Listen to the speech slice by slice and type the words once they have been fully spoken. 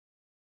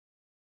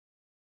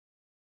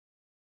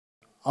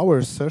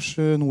Our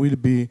session will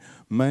be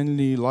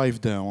mainly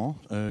live demo.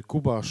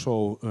 Kuba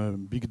show a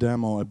big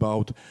demo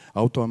about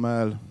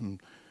AutoML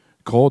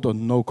code or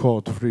no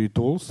code free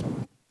tools.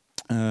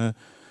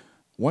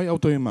 Why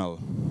AutoML?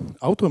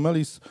 AutoML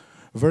is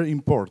very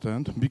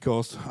important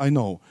because I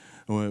know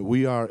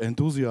we are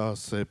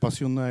enthusiasts,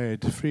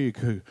 passionate, freak,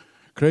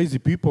 crazy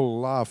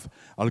people love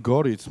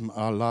algorithms,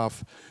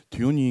 love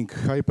tuning,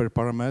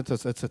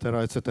 hyperparameters,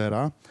 etc.,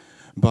 etc.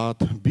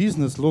 But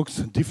business looks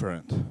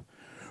different.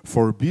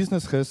 For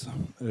business has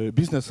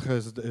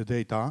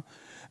data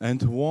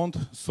and want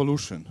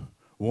solution,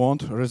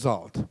 want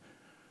result.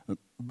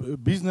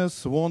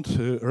 Business want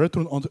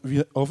return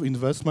of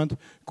investment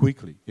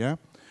quickly. Yeah.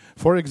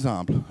 For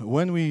example,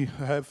 when we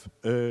have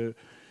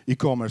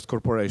e-commerce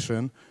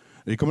corporation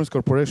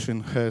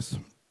has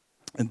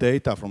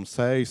data from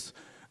sales,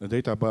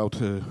 data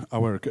about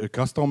our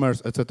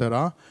customers,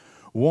 etc.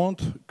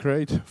 Want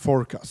create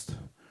forecast.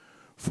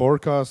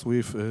 Forecast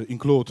with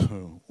include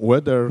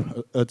weather,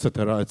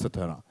 etc.,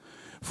 etc.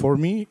 For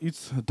me,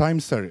 it's time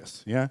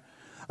series. Yeah,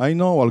 I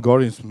know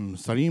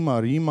algorithms,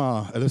 Salima,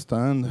 Rima,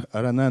 LSTN,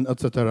 RNN,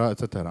 etc.,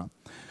 etc.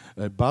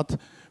 But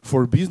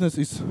for business,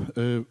 it's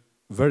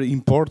very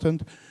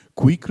important.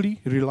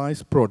 Quickly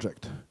realize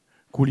project,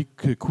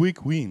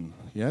 quick win.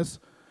 Yes,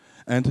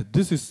 and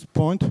this is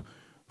point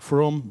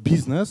from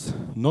business,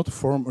 not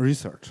from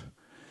research.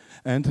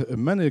 And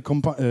many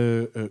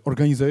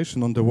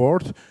organizations on the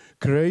world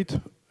create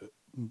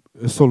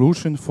a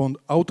solution for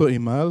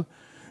AutoML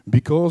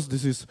because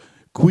this is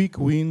quick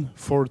win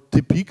for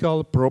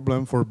typical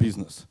problem for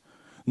business.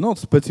 Not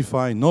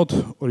specify, not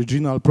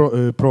original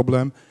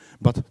problem,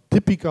 but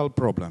typical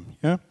problem.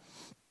 Yeah,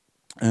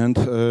 and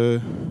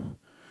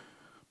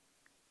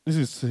this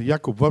is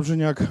Jakub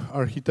Wawrzyniak,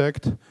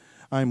 architect.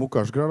 I'm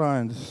Łukasz Grala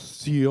and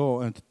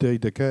CEO at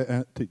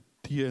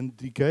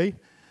TNDK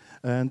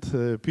and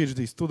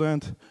PhD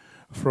student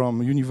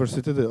from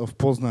University of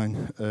Poznań,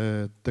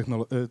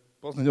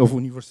 Poznań of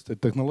University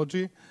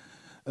Technology.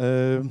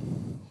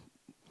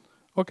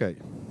 Okay.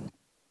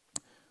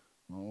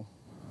 No.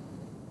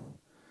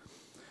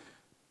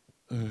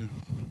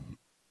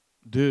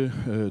 The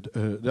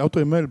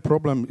AutoML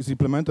problem is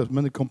implemented in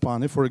many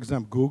companies, for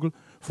example, Google,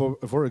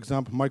 for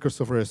example,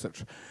 Microsoft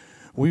Research.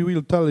 We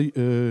will tell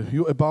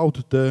you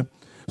about the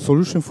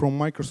solution from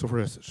Microsoft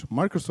Research.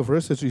 Microsoft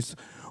Research is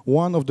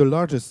one of the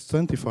largest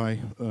scientific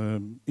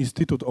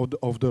institutes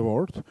of the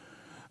world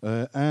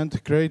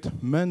and create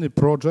many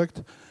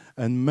projects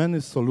and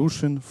many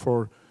solutions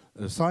for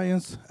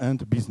science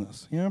and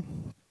business. Yeah,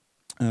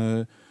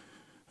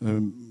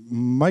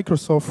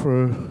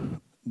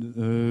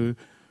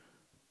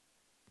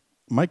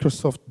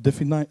 Microsoft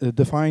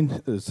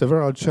defined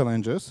several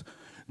challenges.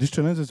 These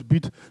challenges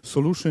build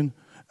solution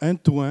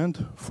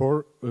end-to-end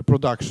for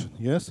production.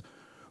 Yes,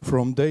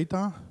 from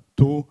data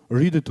to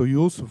ready to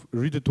use,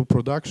 ready to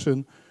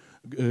production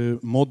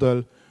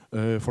model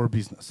for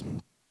business.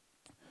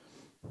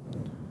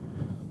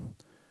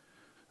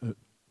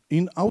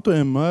 In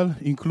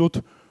AutoML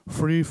include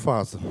three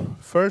phases.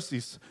 First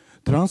is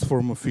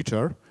transform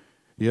feature.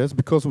 Yes,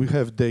 because we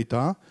have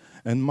data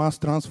and mass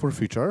transfer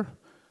feature.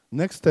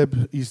 Next step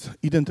is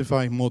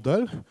identify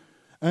model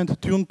and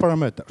tune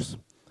parameters.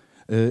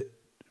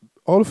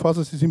 All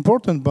phases is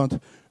important, but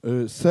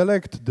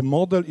select the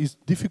model is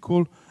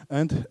difficult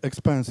and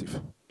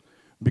expensive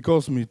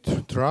because we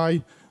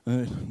try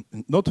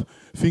not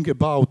think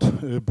about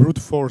brute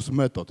force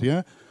method.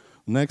 Yeah,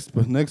 next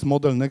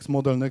model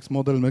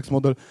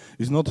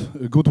is not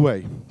a good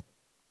way.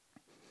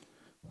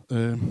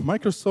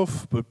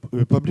 Microsoft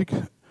public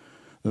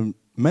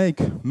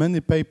make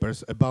many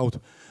papers about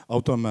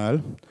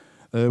AutoML.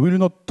 We will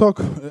not talk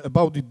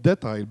about the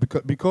detail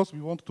because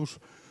we want to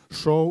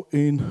show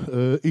in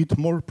it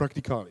more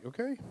practically.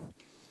 Okay.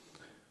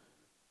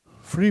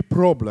 Three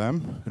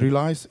problem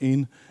relies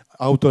in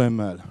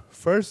AutoML.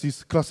 First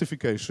is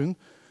classification,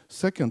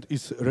 second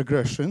is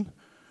regression,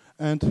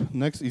 and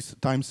next is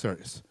time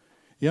series.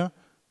 Yeah,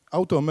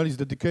 AutoML is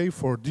dedicated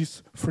for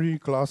this three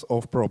class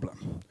of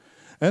problem.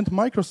 And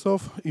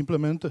Microsoft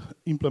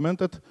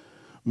implemented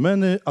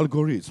many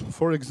algorithms.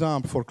 For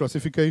example, for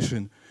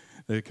classification,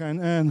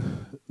 KNN,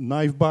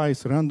 naive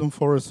Bayes, random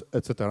forest,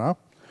 etc.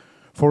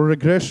 For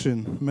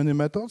regression, many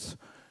methods,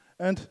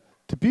 and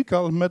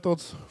typical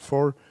methods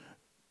for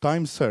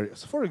time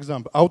series. For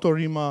example,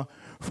 AutoRima,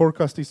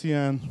 forecast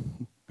ECN,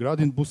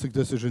 gradient boosting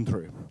decision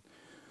tree.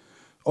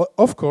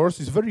 Of course,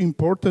 it's very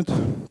important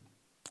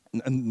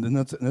and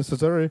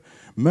necessary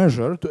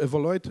measure to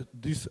evaluate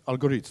this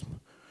algorithm.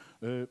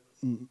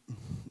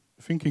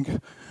 Thinking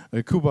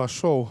Kuba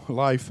show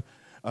live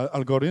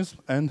algorithms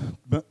and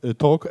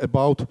talk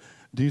about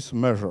this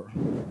measure.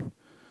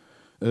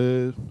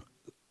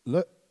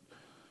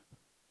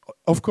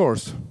 Of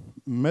course,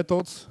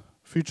 methods,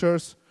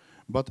 features,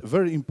 but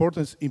very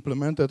important is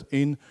implemented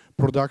in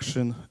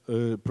production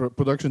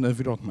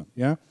environment.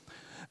 Yeah,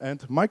 and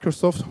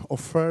Microsoft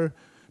offer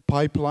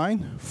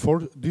pipeline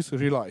for this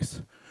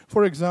release.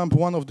 For example,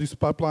 one of these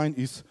pipeline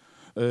is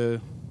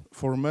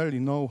formerly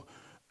known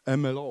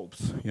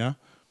MLOps. Yeah,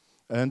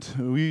 And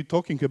we're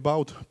talking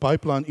about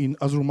pipeline in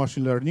Azure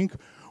Machine Learning,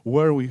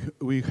 where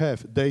we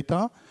have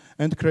data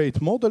and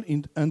create model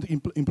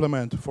and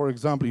implement, for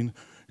example, in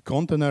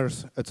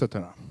containers,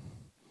 etc.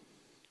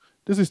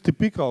 This is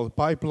typical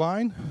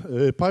pipeline.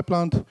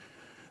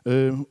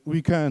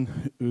 We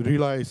can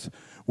realize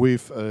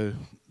with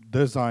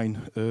design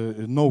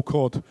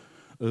no-code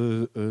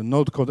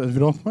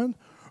environment,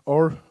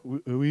 or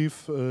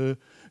with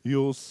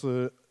use,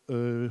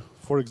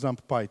 for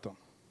example, Python.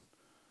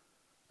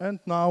 And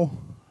now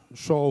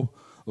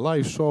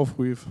live show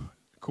with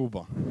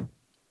Kuba.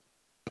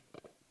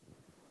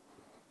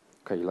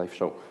 Okay, live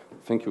show.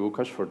 Thank you,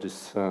 Łukasz, for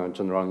this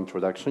general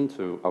introduction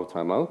to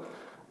AutoML.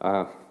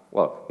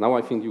 Well, now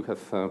I think you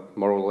have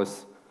more or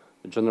less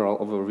a general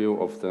overview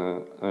of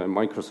the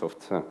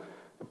Microsoft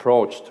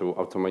approach to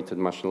automated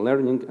machine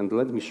learning, and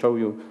let me show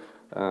you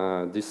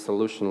this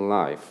solution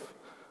live.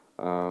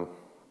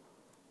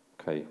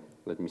 Okay,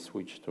 let me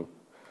switch to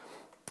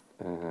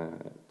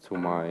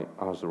my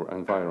Azure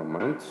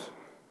environment.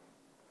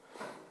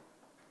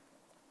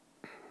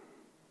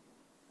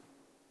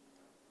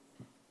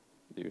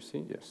 Do you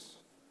see? Yes.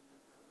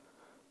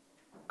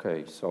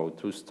 Okay, so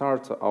to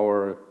start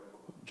our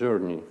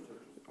journey,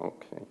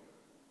 okay.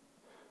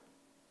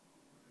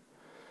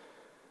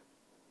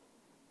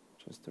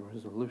 Just the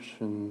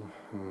resolution.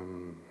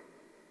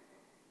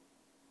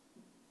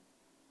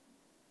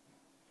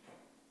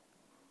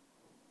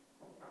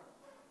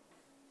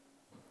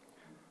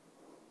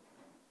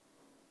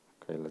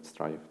 Okay, let's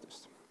try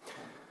this.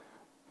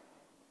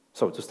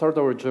 So to start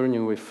our journey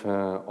with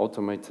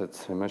automated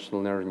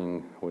machine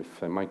learning with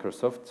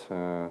Microsoft,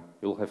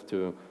 you'll have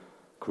to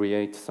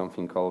create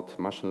something called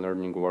machine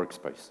learning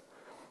workspace.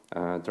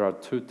 There are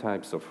two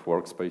types of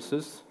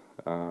workspaces.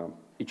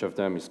 Each of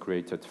them is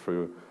created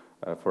through,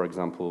 for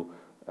example,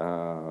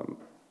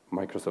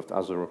 Microsoft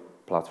Azure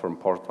Platform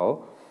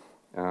Portal.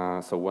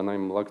 So when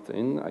I'm logged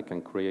in, I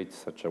can create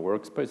such a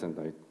workspace, and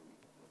I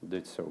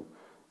did so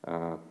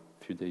a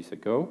few days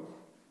ago.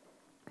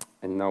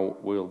 And now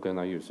we're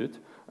gonna use it.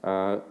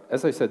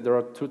 As I said, there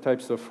are two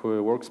types of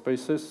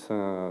workspaces,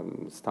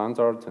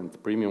 standard and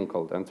premium,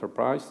 called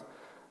enterprise.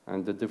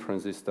 And the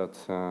difference is that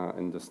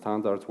in the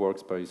standard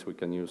workspace, we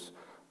can use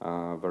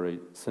very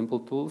simple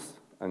tools,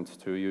 and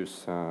to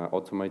use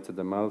automated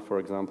ML, for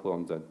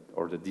example,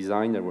 or the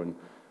designer,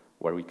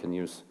 where we can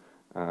use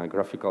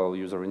graphical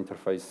user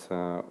interface,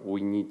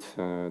 we need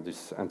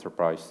this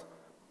enterprise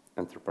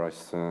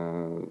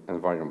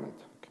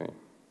environment. Okay.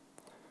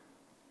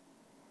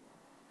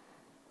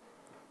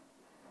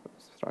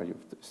 Let's try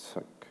with this.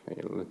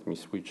 Okay, let me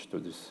switch to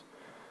this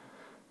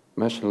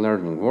machine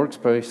learning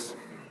workspace.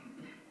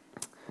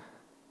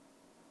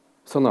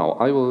 So now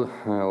I will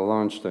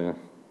launch the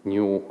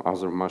new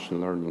Azure Machine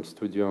Learning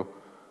Studio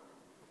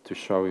to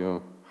show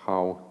you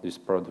how this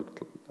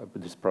product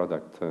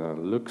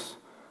looks.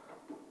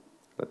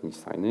 Let me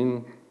sign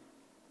in.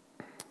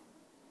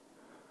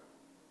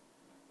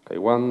 Okay,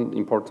 one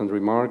important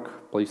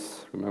remark,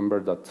 please remember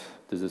that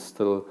this is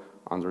still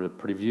under a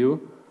preview,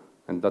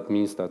 and that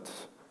means that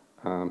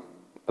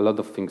a lot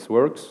of things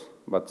works,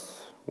 but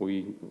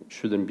we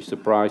shouldn't be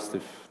surprised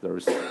if there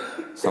is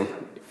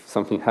if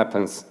something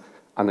happens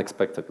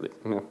unexpectedly.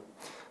 Yeah.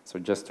 So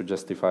just to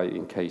justify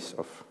in case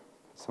of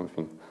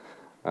something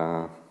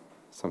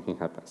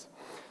happens.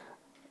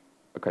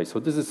 Okay, so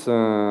this is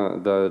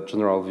the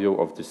general view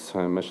of this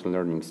machine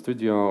learning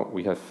studio.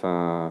 We have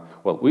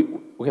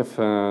we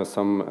have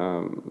some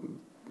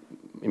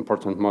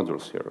important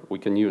modules here. We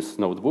can use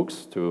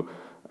notebooks to.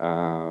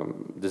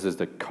 This is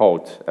the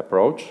code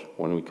approach,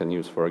 when we can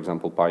use, for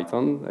example,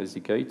 Python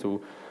SDK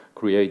to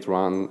create,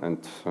 run,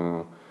 and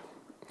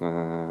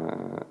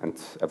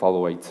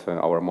evaluate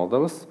our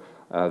models.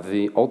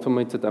 The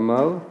automated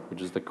ML,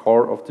 which is the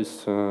core of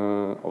this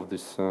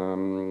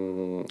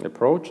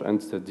approach,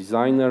 and the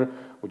designer,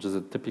 which is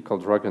a typical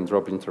drag and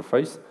drop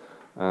interface.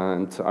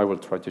 And I will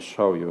try to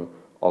show you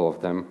all of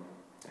them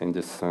in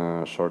this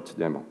short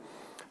demo.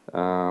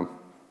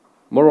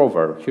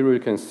 Moreover, here you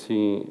can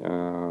see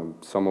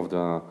some of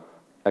the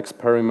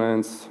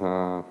experiments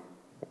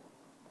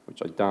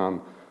which I've done,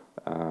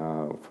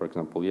 for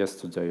example,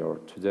 yesterday or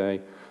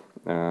today.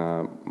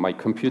 My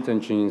compute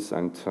engines,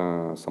 and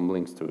some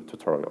links to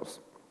tutorials.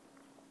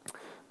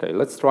 Okay,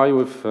 let's start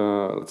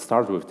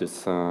with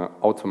this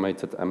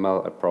automated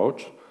ML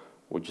approach,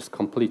 which is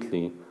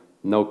completely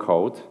no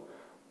code.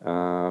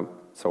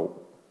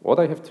 So what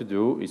I have to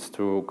do is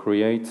to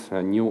create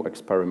a new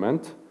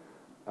experiment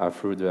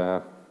through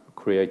the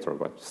creator,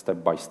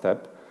 step by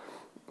step,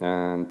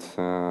 and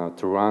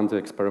to run the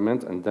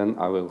experiment, and then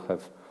I will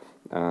have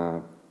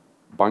a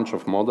bunch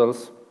of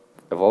models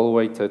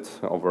evaluated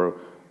over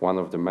one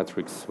of the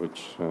metrics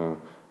which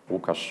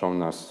Łukasz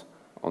shown us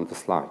on the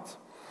slides.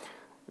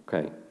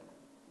 Okay,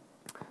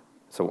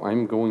 so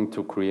I'm going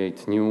to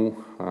create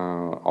new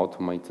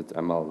automated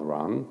ML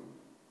run.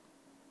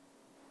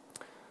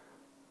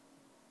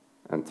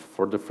 And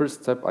for the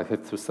first step, I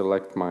have to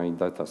select my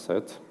data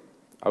set.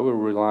 I will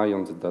rely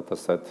on the data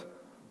set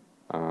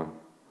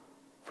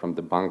from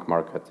the bank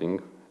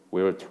marketing.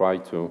 We will try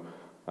to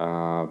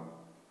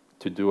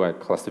to do a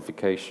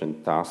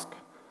classification task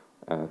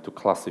to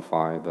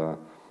classify the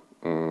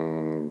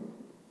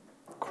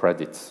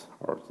credits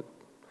or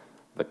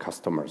the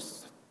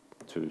customers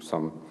to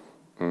some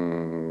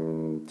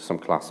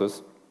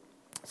classes.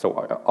 So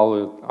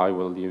I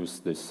will use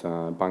this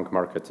bank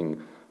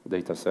marketing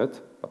data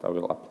set, but I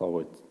will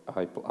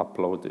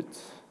upload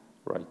it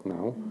right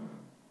now.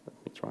 Let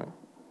me try.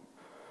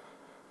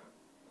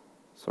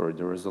 Sorry,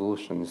 the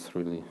resolution is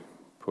really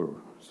poor.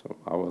 So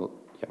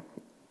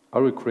I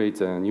will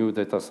create a new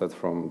data set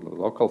from the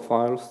local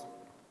files.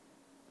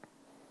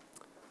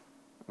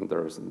 And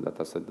there's a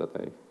data set that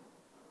I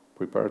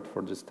prepared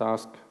for this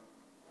task.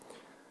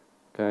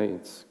 Okay,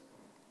 it's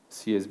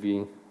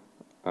CSV.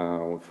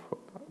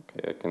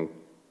 Okay, I can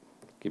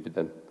give it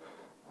a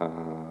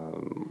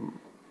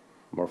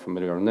more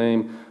familiar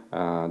name.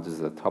 This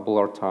is a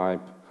tabular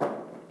type.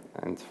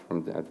 And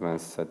from the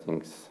advanced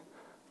settings,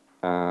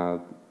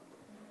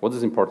 what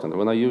is important?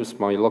 When I use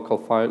my local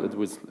file, it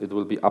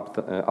will be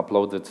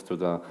uploaded to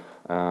the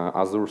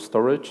Azure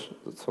storage.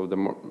 So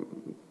the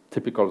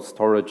typical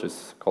storage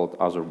is called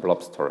Azure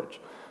Blob Storage.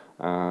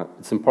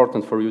 It's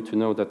important for you to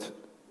know that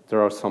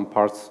there are some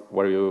parts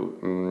where you're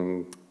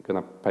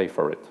gonna pay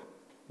for it.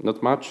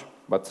 Not much,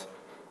 but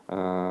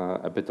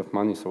a bit of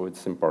money, so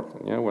it's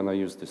important. Yeah, when I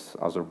use this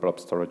Azure Blob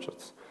Storage,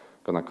 it's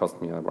gonna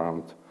cost me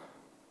around,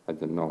 I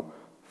don't know,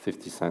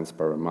 50 cents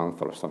per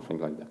month or something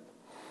like that.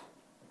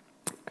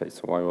 Okay,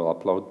 so I will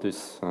upload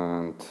this,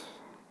 and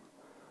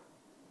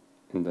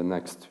in the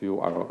next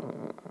view,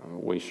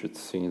 we should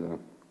see the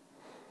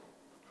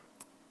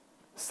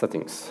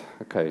settings.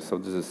 Okay, so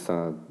this is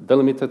a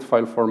delimited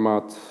file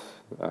format,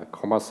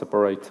 comma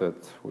separated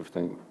with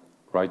the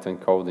right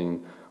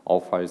encoding,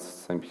 all files,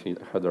 same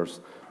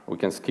headers. We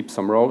can skip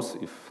some rows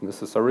if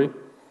necessary,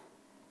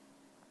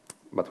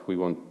 but we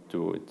won't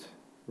do it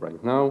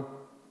right now.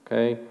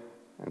 Okay,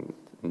 and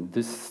in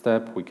this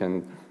step we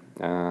can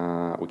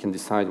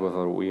decide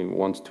whether we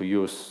want to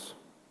use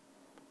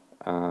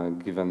a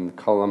given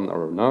column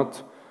or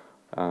not.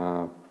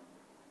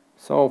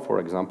 So, for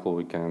example,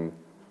 we can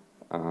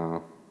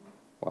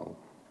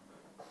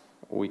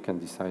we can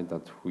decide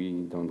that we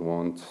don't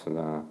want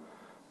the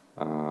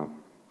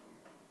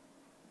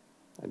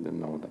I don't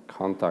know, the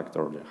contact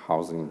or the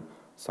housing,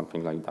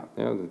 something like that.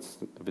 Yeah,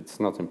 it's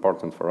not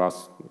important for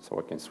us, so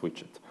I can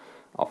switch it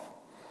off.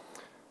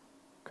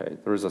 Okay,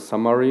 there is a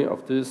summary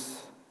of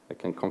this. I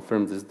can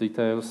confirm these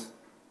details.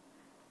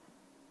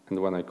 And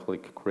when I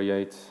click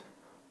Create,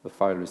 the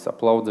file is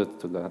uploaded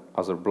to the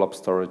Azure Blob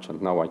Storage,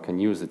 and now I can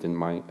use it in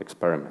my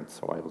experiment.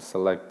 So I will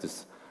select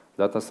this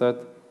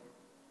dataset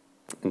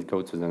and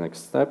go to the next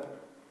step.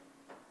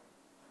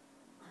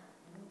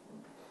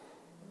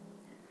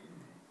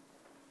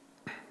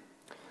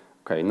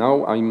 Okay,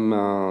 now I'm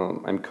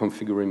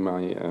configuring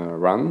my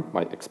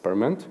my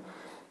experiment.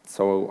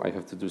 So I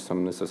have to do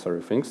some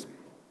necessary things.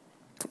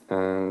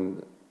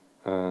 And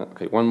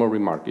okay, one more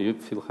remark.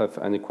 If you have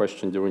any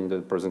question during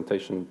the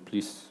presentation,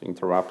 please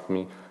interrupt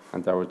me,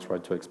 and I will try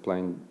to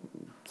explain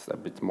a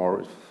bit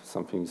more if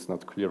something is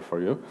not clear for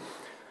you.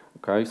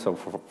 Okay, so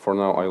for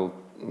now, I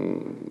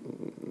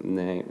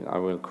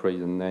will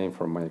create a name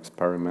for my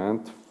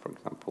experiment. For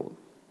example,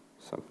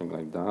 something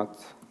like that.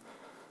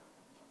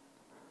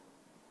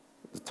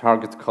 The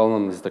target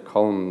column is the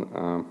column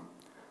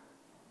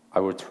I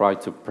will try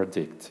to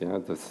predict, yeah,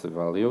 this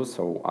value.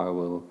 So I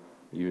will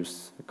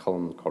use a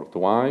column called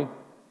Y.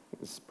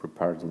 It's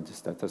prepared in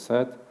this data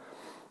set.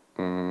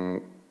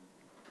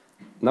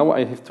 Now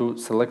I have to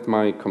select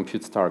my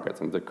compute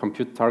target. And the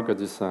compute target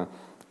is a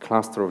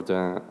cluster of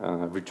the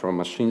virtual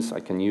machines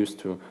I can use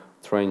to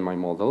train my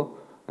model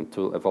and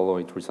to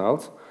evaluate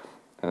results.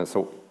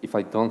 So if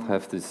I don't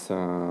have this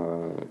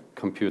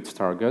compute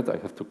target, I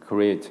have to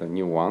create a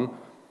new one.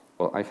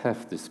 Well, I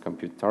have this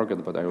compute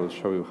target, but I will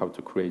show you how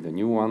to create a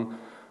new one.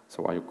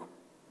 So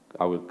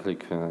I will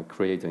click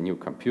Create a new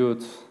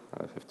compute.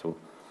 I have to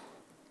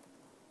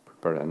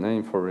prepare a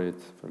name for it,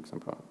 for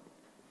example,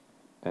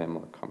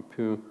 ML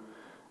compute.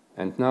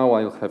 And now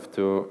I'll have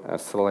to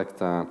select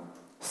the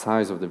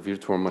size of the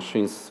virtual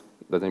machines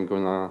that I'm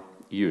going to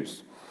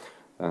use.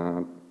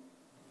 There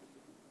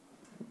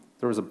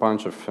is a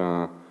bunch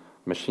of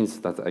machines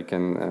that I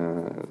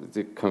can,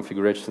 the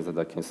configurations that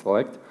I can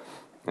select.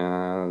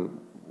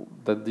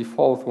 The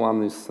default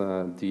one is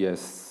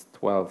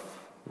DS12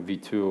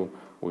 V2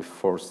 with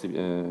 4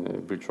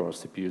 virtual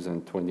CPUs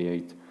and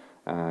 28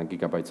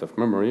 gigabytes of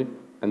memory,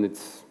 and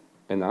it's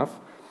enough.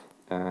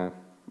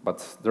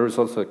 But there is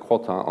also a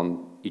quota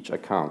on each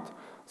account.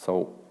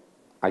 So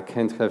I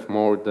can't have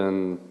more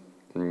than,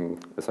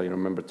 as I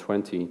remember,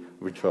 20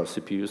 virtual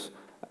CPUs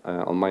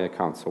on my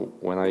account. So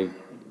when I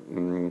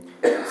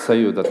say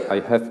you that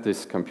I have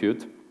this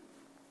compute,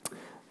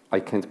 I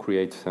can't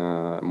create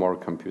more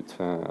compute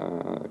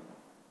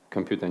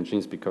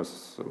engines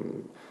because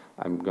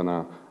I'm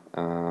gonna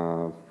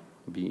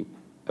be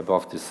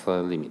above this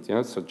limit.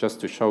 Yeah. So just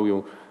to show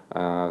you,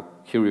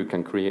 here you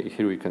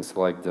can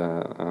select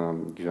the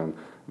given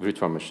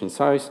virtual machine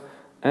size,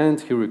 and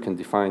here you can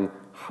define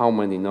how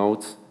many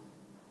nodes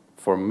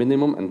for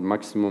minimum and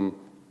maximum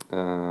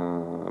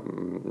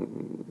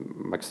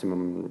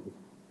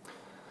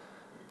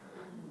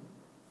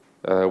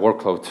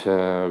workload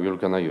we're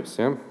gonna use.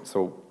 Yeah.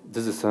 So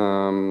this is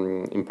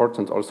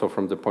important also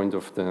from the point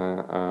of the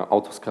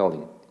auto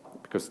scaling,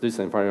 because this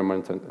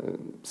environment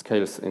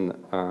scales in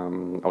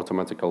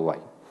automatical way.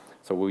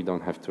 So we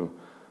don't have to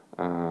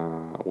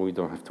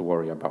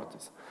worry about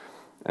this.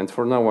 And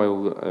for now, I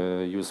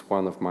will use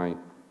one of my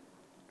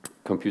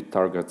compute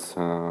targets,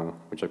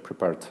 which I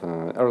prepared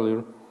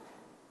earlier.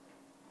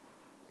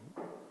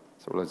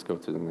 So let's go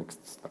to the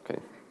next. Okay,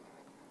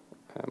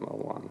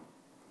 ML1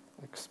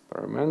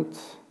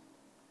 experiment,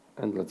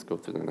 and let's go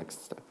to the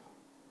next step.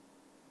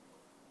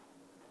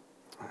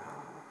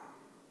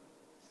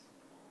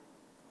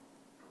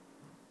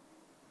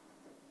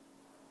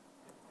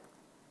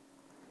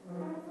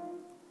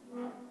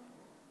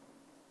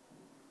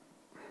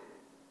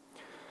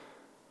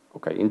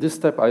 Okay, in this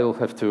step, I will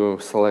have to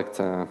select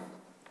a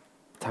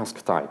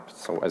task type.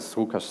 So as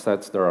Łukasz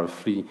said, there are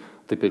 3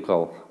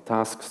 typical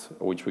tasks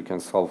which we can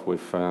solve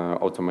with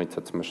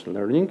automated machine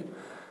learning.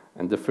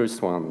 And the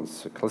first one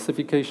is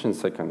classification,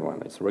 second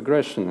one is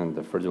regression, and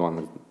the third one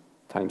is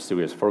time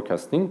series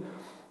forecasting.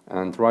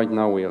 And right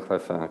now we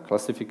have a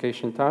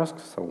classification task,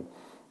 so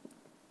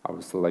I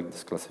will select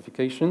this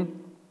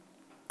classification.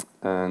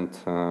 And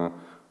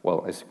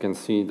well, as you can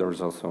see,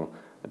 there's also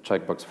a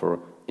checkbox for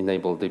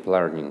enable deep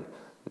learning.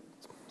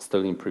 It's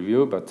still in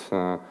preview, but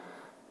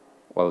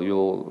well,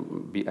 you'll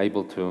be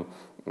able to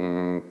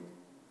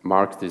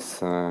mark this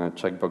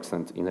checkbox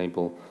and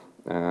enable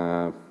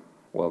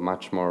well,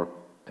 much more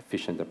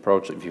efficient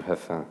approach if you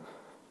have a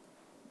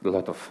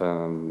lot of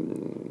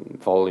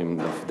volume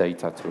of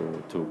data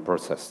to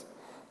process.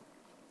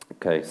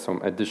 Okay,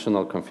 some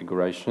additional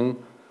configuration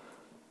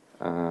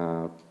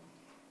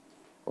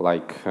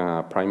like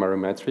primary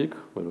metric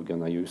we're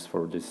gonna use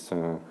for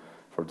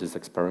this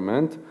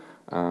experiment.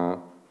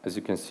 As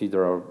you can see,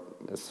 there are,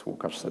 as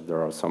Łukasz said,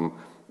 there are some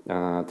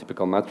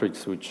typical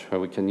metrics which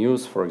we can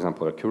use, for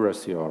example,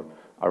 accuracy or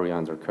area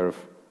under curve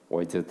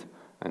weighted,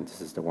 and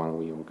this is the one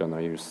we're gonna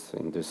use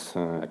in this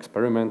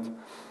experiment.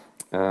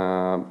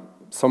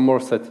 Some more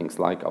settings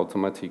like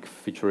automatic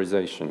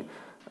featureization.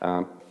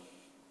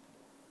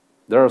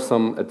 There are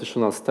some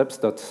additional steps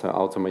that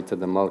automated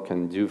ML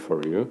can do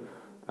for you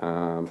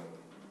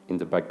in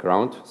the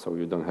background, so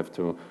you don't have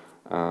to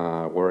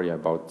worry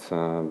about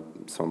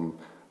some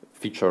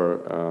feature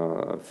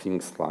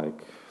things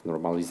like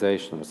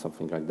normalization or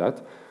something like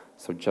that.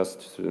 So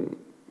just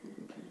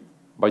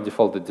by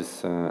default it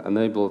is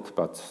enabled,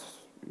 but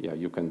yeah,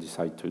 you can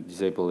decide to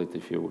disable it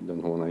if you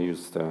don't want to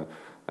use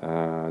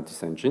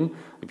this engine.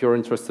 If you're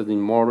interested in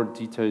more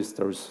details,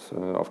 there's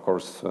of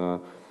course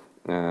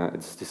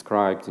it's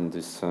described in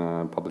this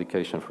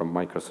publication from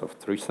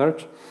Microsoft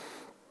Research.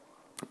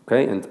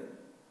 Okay, and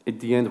at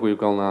the end we're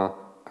gonna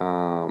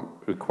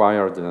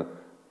require the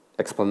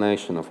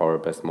explanation of our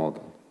best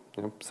model.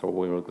 Yeah? So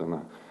we're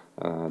gonna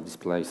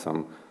display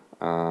some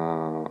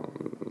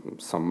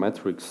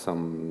metrics,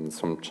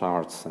 some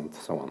charts, and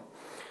so on.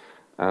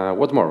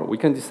 What more? We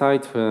can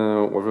decide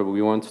whether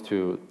we want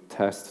to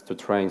test, to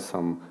train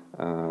some,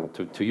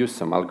 to use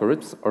some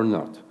algorithms or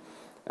not.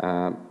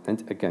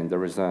 And again,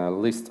 there is a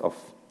list of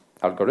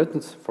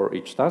algorithms for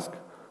each task,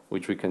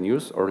 which we can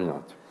use or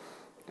not.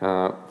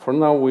 For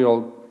now,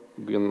 we're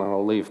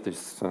gonna leave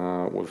this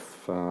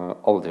with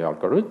all the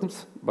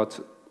algorithms, but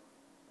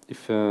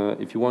if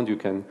you want, you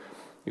can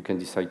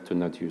decide to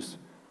not use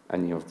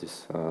any of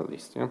this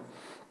list. Yeah.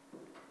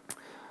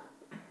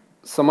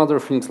 Some other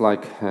things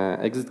like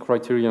exit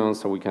criterion,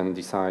 so we can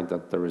decide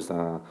that there is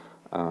a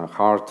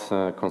hard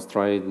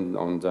constraint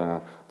on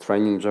the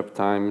training job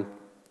time,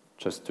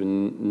 just to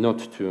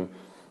not to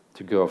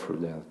go through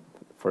the,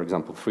 for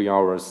example, 3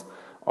 hours,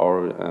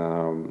 or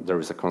there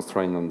is a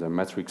constraint on the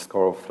metric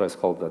score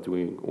threshold that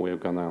we're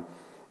gonna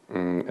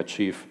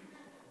achieve.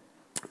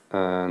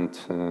 And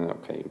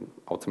okay,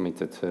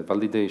 automated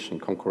validation,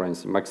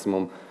 concurrency,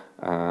 maximum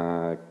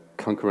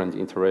concurrent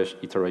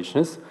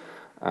iterations.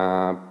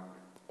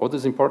 What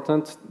is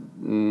important?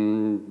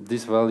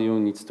 This value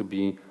needs to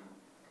be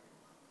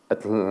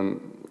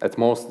at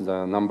most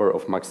the number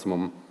of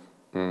maximum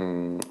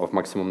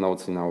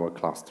nodes in our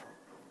cluster.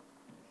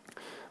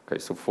 Okay,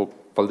 so for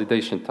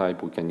validation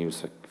type, we can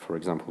use, for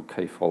example,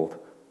 k-fold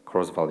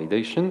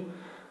cross-validation.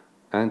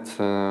 And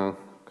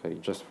okay,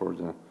 just for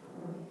the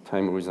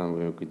time reason,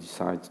 we will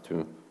decide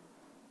to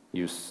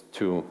use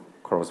 2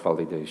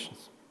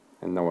 cross-validations.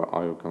 And now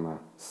I'm gonna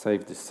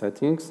save these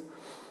settings.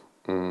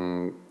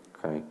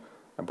 Okay,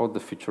 about the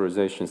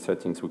featureization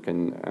settings, we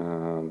can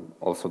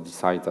also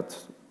decide that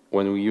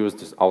when we use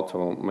this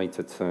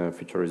automated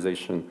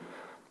featureization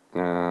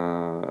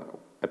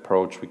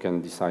approach, we can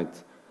decide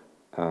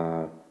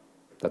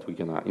that we're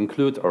gonna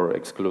include or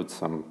exclude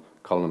some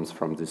columns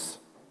from this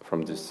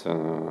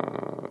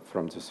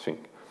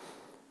thing.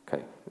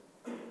 Okay,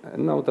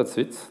 and now that's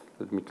it.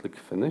 Let me click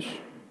finish.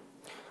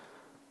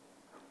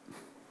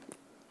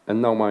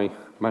 And now my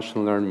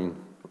machine learning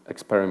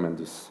experiment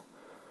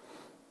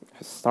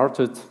has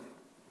started.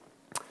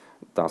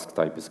 task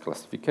type is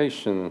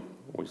classification.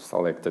 We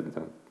selected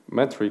the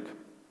metric,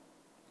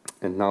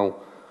 and now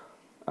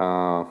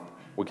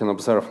we can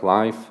observe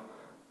live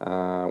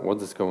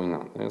what is going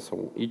on. Yeah?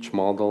 So each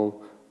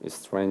model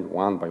is trained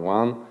one by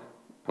one,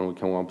 and we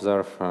can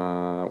observe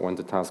when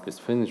the task is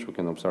finished. We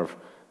can observe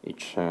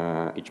each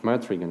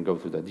metric and go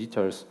to the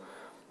details.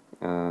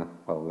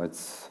 Well,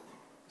 let's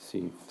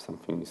see if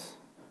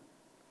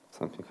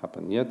something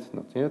happened yet.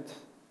 Not yet.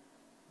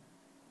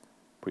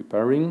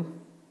 Preparing.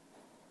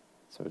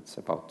 So it's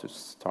about to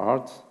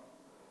start.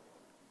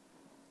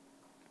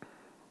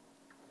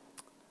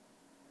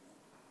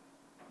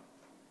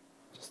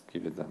 Just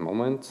give it a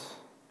moment.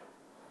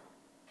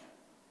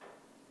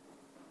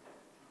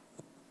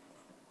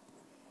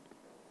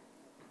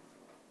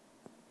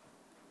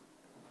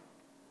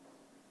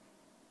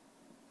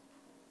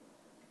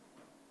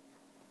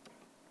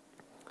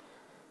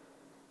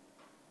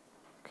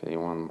 Okay,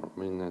 one more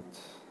minute.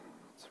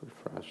 Let's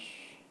refresh.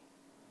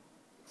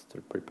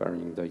 Still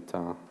preparing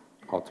data,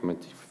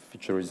 automatic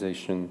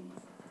featureization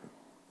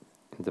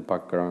in the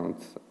background,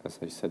 as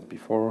I said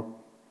before.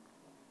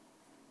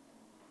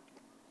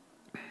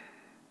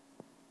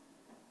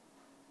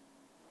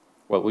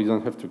 Well, we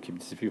don't have to keep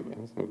this view.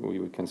 Yeah? So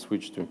we can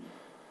switch to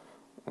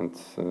and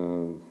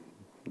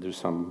do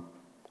some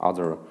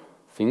other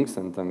things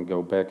and then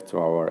go back to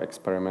our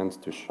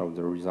experiment to show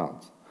the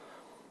results.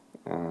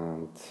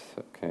 And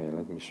okay,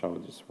 let me show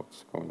this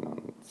what's going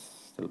on.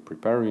 It's still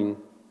preparing.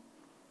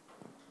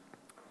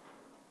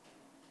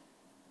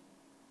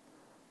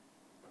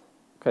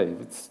 Okay,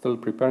 if it's still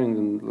preparing,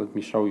 then let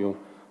me show you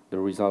the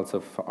results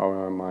of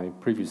my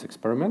previous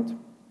experiment,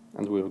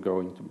 and we're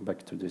going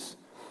back to this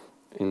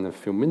in a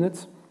few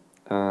minutes.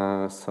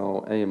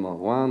 So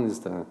AML1 is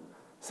the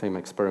same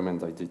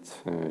experiment I did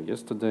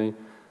yesterday.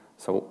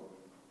 So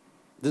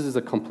this is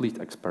a complete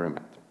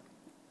experiment.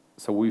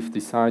 So we've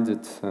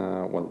decided,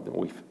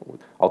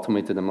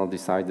 automated ML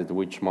decided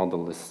which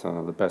model is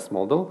the best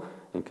model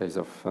in case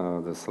of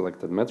the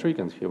selected metric,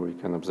 and here we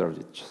can observe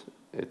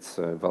its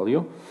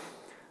value.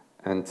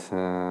 And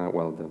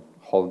the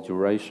whole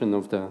duration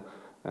of the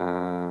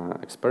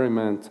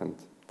experiment and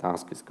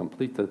task is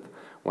completed.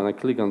 When I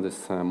click on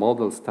this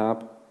Models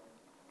tab,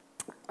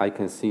 I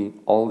can see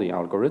all the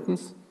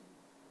algorithms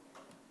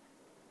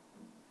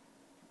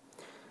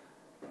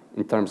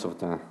in terms of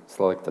the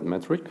selected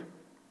metric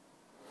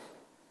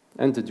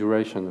and the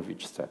duration of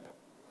each step.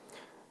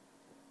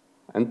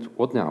 And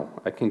what now?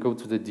 I can go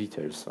to the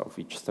details of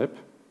each step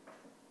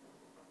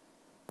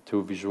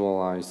to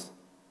visualize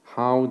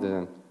how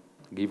the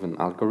given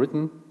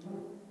algorithm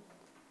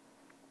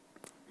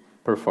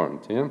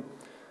performed. Yeah?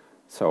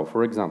 So,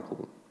 for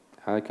example,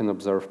 I can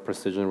observe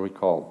precision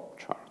recall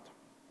chart.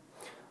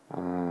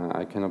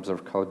 I can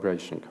observe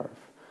calibration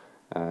curve,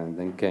 and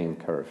then gain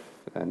curve,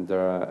 and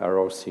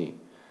ROC,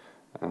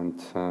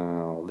 and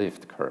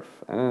lift curve,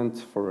 and,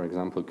 for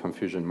example,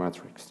 confusion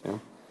matrix. Yeah?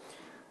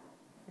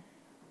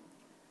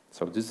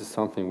 So this is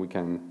something we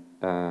can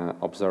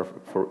observe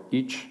for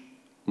each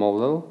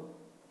model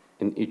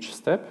in each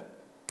step.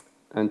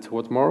 And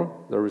what more,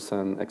 there is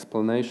an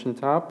explanation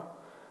tab,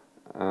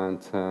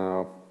 and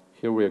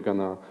here we are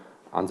gonna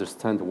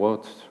understand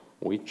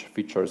which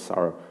features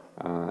are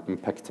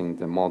impacting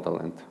the model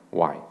and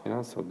why.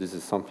 Yeah? So this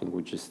is something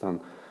which is done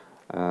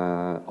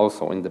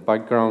also in the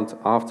background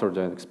after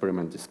the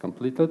experiment is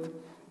completed.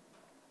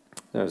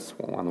 There's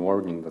one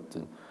warning that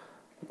the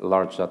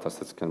large data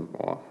sets can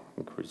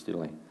increase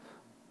delay.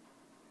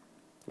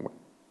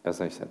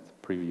 As I said,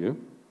 preview.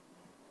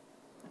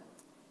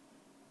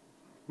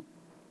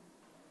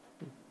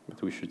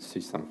 But we should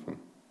see something.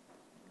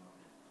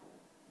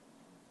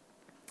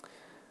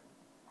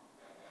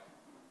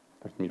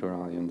 Let me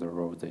rely on the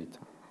raw data.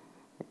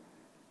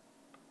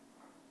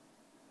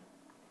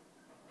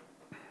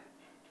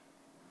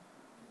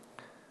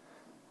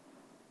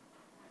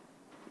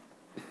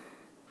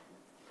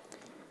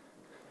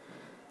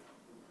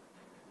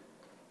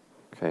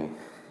 Okay,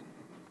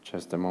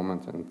 just a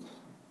moment, and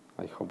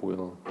I hope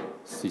we'll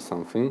see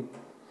something.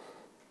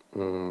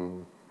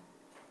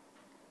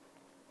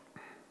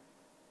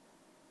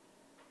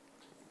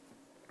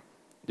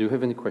 Do you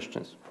have any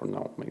questions for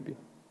now, maybe?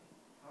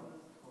 How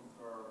does it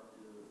compare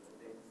to a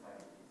data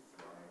scientist?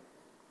 Like,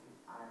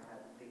 if I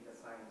had data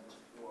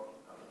scientists work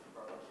on a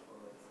product for,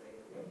 let's say,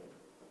 a day,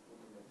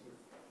 would you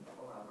achieve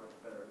on average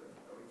better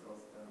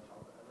results than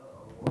AutoML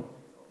or worse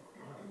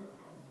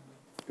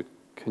results?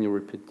 Can you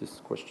repeat this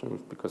question?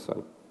 Because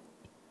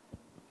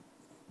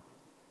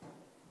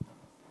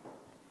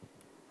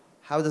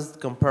How does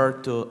it compare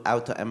to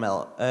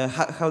AutoML?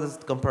 How does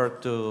it compare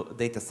to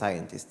data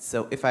scientists?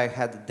 So if I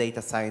had a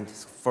data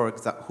scientist,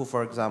 who,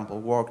 for example,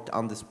 worked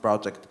on this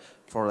project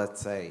for,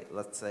 let's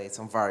say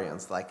some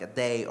variance, like a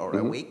day or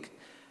a week,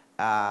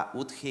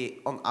 would he,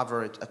 on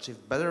average, achieve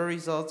better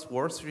results,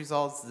 worse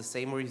results, the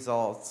same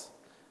results?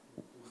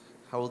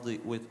 How would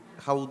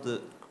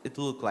it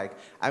look like?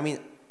 I mean,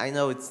 I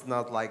know it's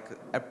not like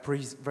a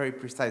very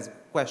precise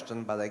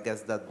question, but I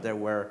guess that there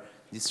were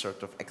these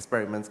sort of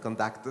experiments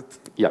conducted.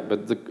 Yeah,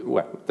 but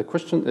the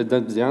question,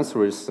 the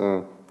answer is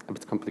a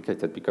bit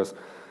complicated because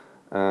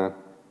I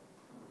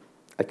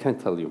can't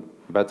tell you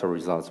better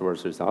results,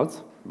 worse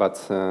results, but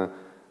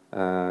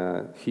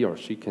he or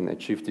she can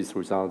achieve these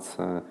results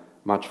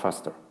much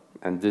faster.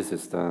 And this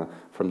is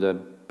from the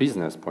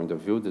business point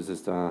of view, this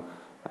is one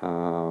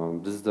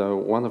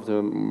of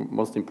the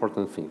most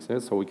important things. Yeah?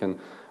 So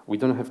we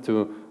don't have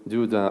to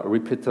do the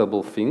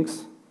repeatable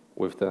things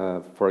with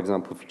the, for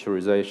example,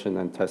 featurization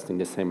and testing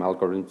the same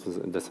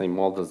algorithms, the same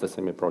models, the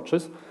same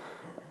approaches.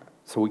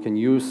 So we can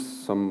use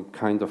some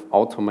kind of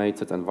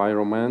automated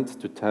environment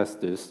to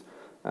test this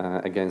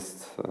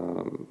against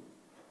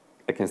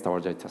our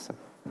data set.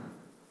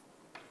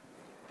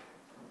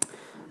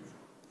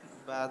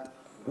 But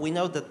we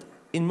know that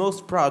in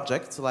most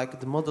projects, like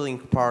the modeling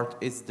part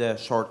is the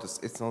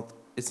shortest. It's not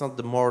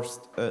the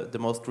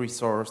most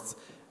resource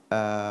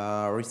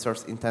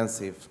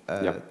intensive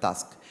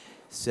task.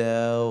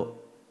 So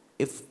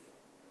if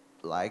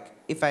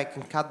I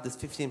can cut this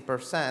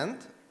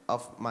 15%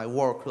 of my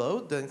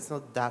workload, then it's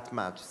not that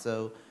much.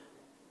 So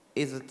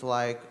is it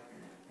like,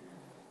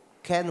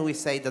 can we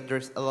say that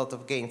there's a lot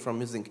of gain from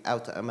using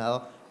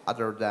AutoML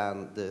other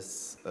than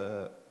this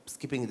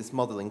skipping this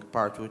modeling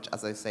part, which,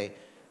 as I say,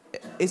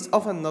 is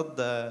often not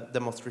the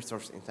most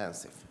resource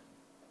intensive?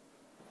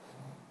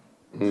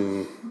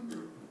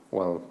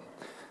 Well,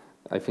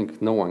 I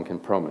think no one can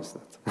promise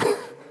that.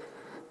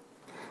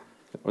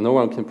 No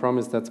one can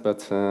promise that,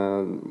 but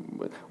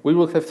we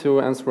will have to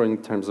answer in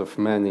terms of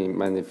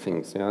many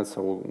things. Yeah,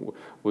 so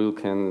we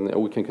can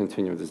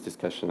continue this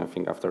discussion, I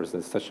think, after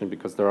this session,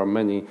 because there are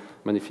many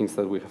things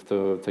that we have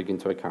to take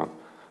into account.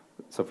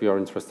 So if you are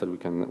interested, we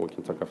can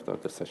talk after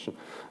the session.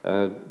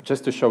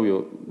 Just to show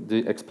you,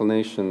 the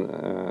explanation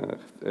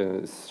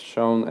is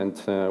shown,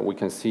 and we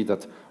can see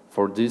that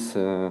for this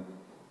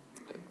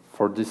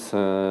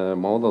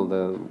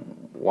model,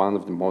 one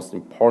of the most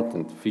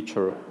important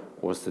feature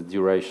was the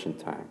duration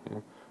time,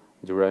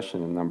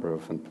 duration and number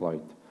of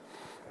employed.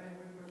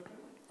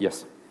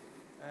 Yes.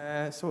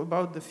 So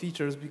about the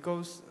features,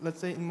 because let's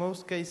say in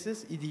most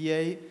cases,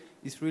 EDA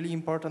is really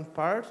important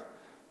part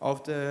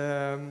of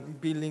the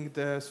building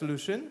the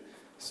solution.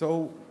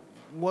 So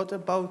what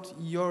about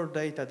your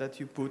data that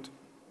you put?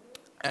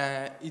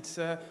 It's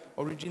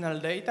original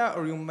data,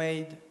 or you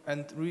made,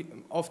 and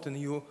often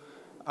you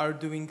are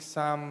doing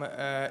some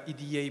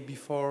EDA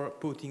before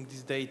putting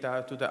this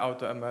data to the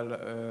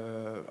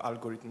AutoML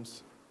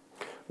algorithms?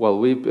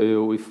 Well,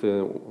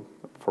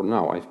 for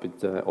now, I've put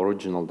the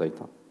original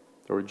data,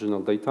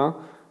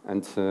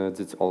 and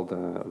did all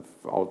the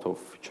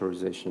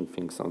auto-featurization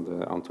things on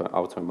the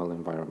AutoML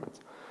environment.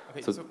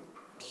 Okay, so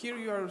here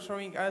you are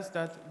showing us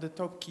that the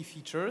top key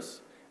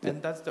features, and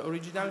that's the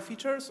original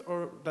features,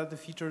 or that the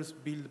features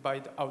built by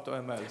the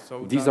AutoML?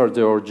 So these are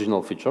the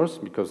original features,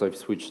 because I've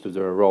switched to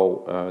the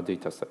raw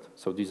data set.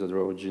 So these are the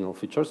original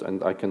features,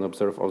 and I can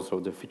observe also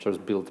the features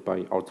built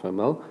by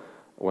AutoML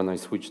when I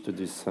switch to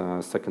this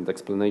second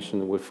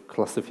explanation with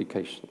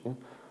classification. Yeah?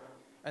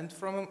 And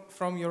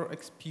from your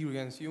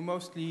experience, you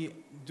mostly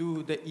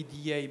do the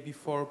EDA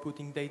before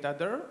putting data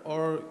there,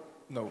 or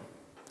no?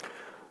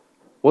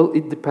 Well,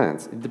 it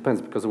depends. It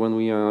depends, because when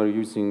we are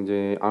using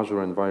the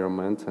Azure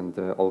environment and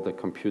all the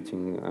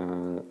computing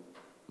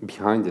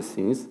behind the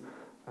scenes,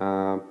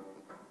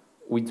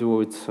 we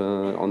do it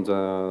on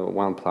the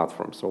one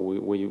platform. So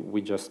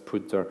we just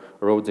put the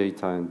raw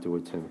data and do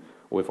it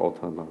with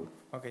AutoML.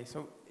 Okay,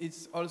 so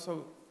it's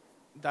also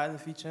that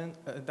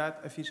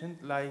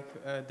efficient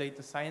like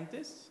data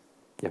scientists?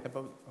 Yeah.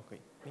 Okay,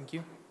 thank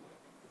you.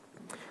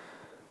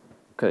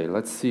 Okay,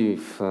 let's see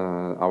if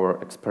our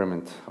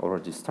experiment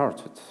already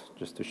started,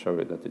 just to show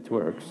you that it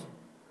works.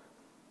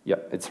 Yeah,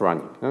 it's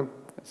running,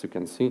 as you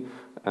can see.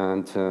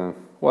 And,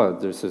 well,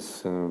 this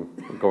is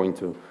going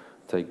to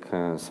take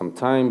some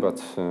time,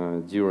 but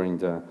during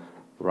the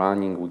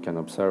running, we can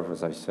observe,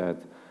 as I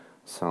said,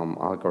 some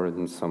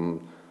algorithms,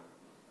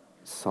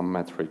 some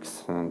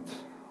metrics. And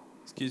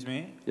excuse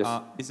me?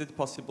 Yes? Is it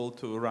possible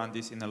to run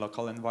this in a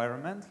local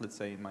environment, let's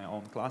say in my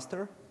own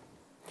cluster?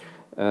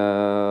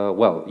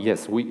 Well,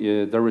 yes,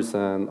 there is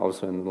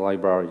also a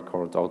library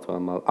called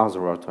AutoML, Azure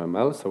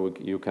AutoML, so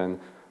you can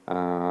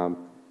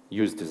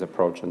use this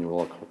approach on your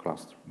local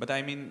cluster. But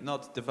I mean,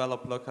 not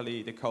develop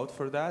locally the code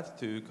for that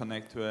to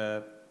connect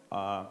to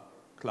a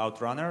cloud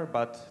runner,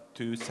 but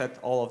to set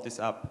all of this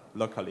up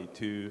locally.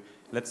 To,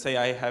 let's say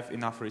I have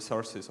enough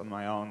resources on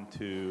my own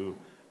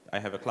I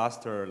have a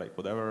cluster, like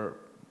whatever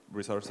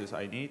resources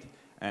I need,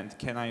 and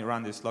can I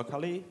run this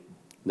locally?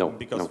 No.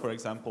 Because, no. for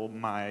example,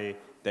 my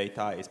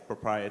data is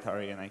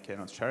proprietary and I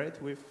cannot share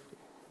it with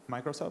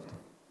Microsoft?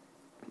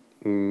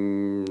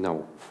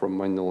 No, from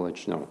my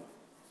knowledge, no.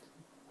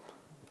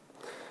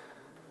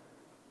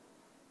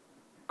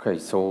 Okay,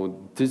 so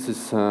this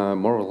is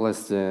more or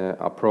less the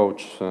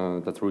approach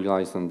that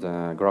relies on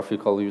the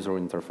graphical user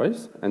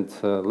interface. And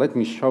let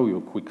me show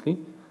you quickly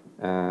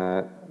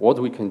what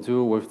we can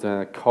do with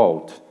the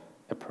code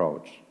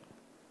approach.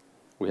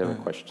 We have a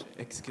question.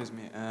 Excuse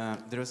me.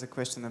 There is a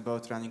question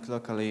about running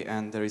locally,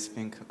 and there is a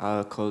thing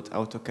called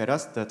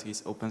AutoKeras that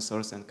is open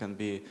source and can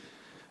be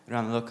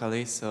run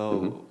locally.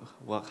 So,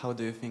 how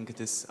do you think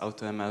this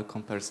AutoML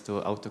compares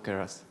to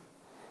AutoKeras?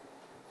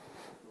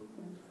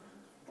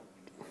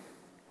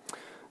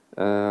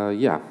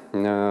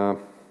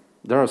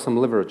 There are some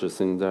leverages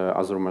in the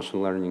Azure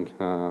Machine Learning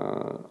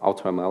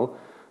AutoML,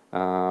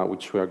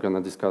 which we are going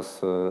to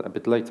discuss a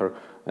bit later.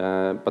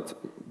 But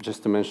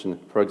just to mention,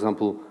 for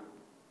example,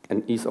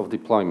 an ease of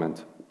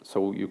deployment.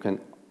 So you can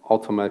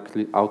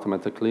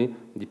automatically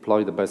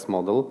deploy the best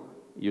model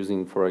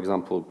using, for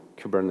example,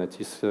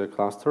 Kubernetes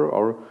cluster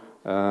or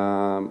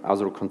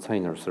Azure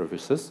Container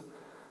Services.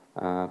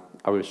 I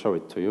will show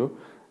it to you.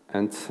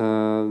 And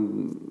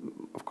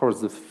of course,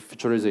 the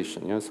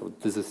featureization. Yeah, so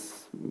this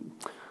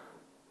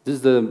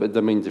is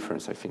the main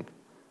difference, I think.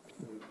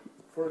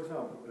 For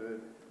example,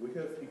 we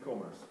have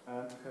e-commerce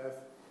and have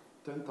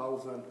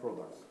 10,000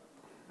 products,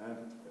 and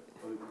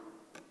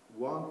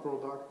one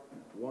product,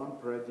 one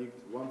predict,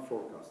 one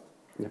forecast,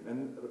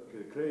 and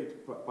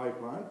create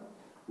pipeline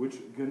which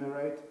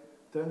generate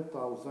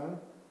 10,000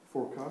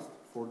 forecasts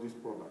for this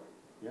product.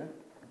 Yeah,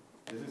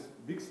 this is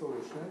big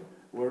solution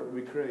where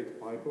we create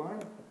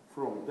pipeline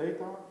from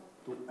data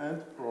to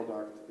end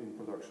product in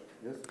production.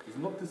 Yes, it's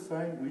not the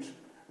same which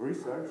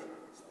research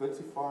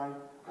specify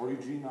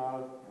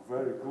original,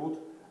 very good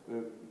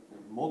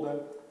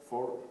model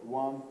for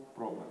one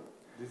problem.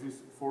 This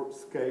is for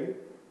scale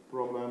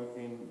problem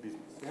in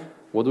business. Yeah?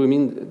 What do we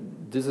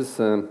mean? This is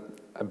a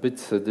bit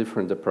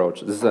different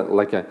approach. This is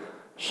like a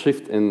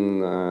shift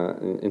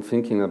in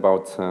thinking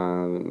about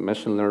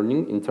machine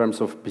learning in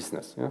terms of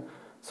business. Yeah?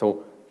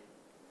 So,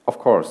 of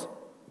course,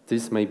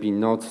 this may be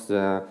not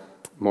the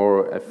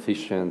more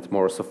efficient,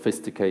 more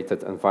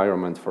sophisticated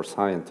environment for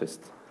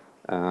scientists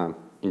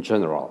in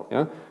general.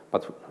 Yeah?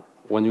 But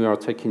when we are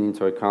taking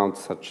into account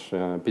such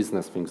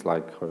business things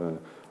like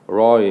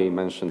ROI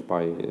mentioned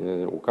by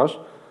Łukasz,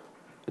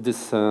 it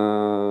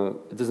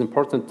is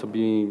important to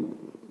be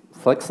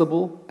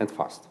flexible and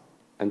fast.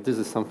 And this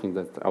is something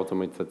that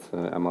automated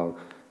ML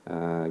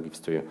gives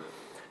to you.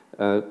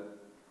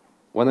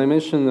 When I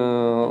mention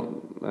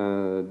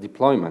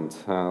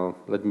deployment,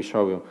 let me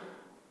show you.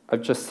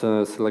 I've just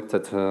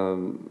selected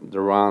the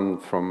run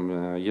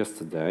from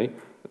yesterday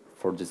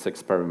for this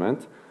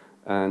experiment.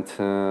 And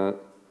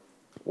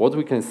what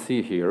we can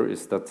see here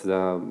is that,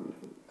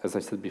 as I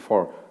said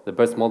before, the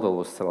best model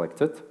was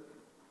selected.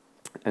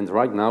 And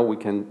right now we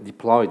can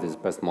deploy this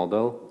best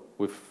model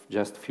with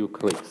just few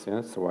clicks.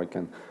 Yeah? So I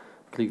can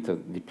click to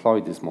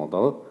deploy this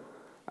model.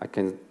 I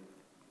can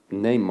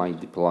name my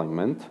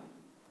deployment.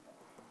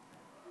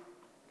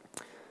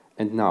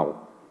 And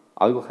now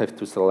I will have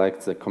to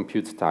select the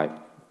compute type.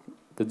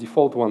 The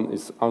default one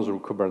is Azure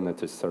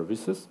Kubernetes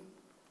Services.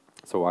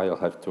 So I'll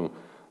have to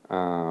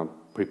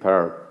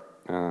prepare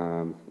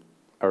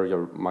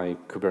earlier my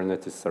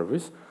Kubernetes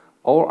service,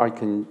 or I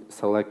can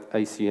select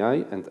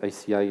ACI, and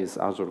ACI is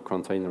Azure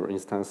Container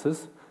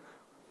Instances.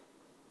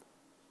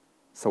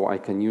 So I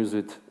can use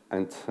it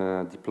and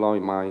deploy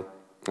my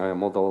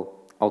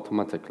model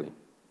automatically.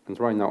 And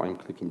right now I'm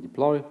clicking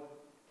deploy.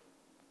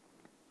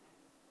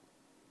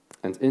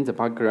 And in the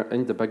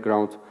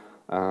background,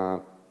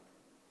 the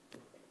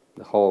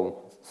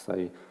whole,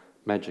 say,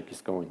 magic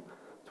is going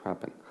to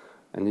happen.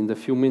 And in a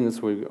few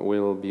minutes, we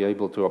will be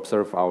able to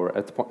observe our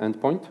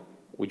endpoint,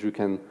 which we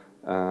can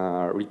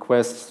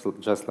request,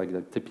 just like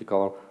the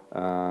typical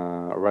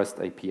REST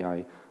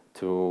API,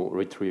 to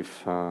retrieve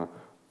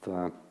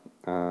the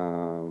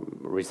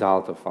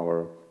result of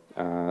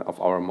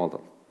our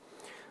model.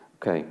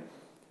 Okay.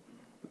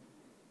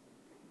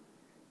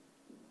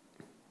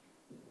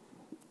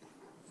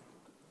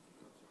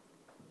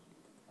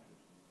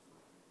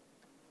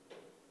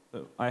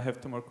 I have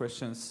two more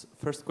questions.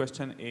 First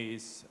question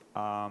is,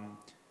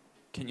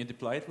 can you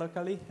deploy it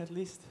locally at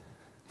least?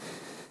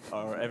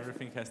 Or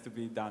everything has to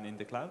be done in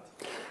the cloud?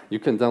 You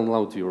can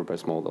download your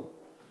best model.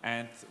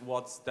 And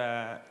what's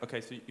the,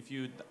 okay, so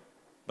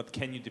but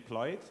can you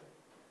deploy it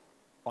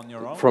on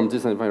your own? From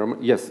this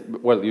environment, yes.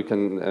 Well, you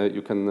can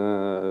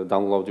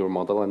download your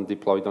model and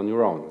deploy it on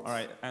your own. All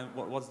right, and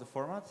what's the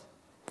format?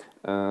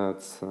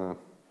 It's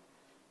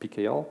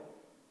PKL.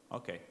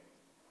 Okay.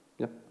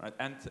 Yeah. Right.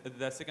 And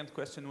the second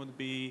question would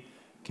be,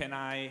 can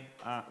I,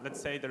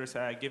 let's say there is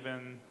a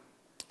given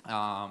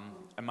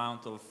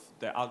amount of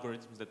the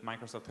algorithms that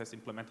Microsoft has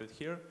implemented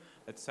here.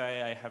 Let's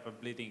say I have a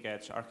bleeding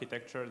edge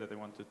architecture that I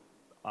want to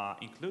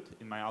include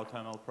in my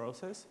AutoML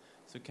process.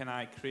 So can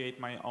I create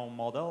my own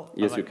model?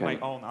 Yes, like you can. My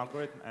own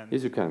algorithm? And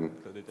yes, you can.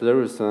 it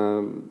There is,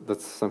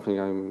 that's something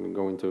I'm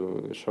going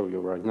to show you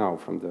right now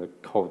from the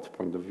code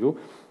point of view.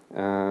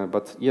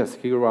 But yes,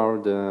 here are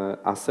the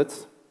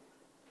assets,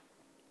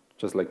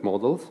 just like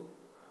models,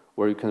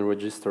 where you can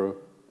register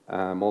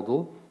a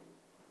model,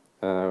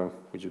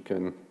 which you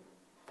can,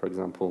 for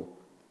example,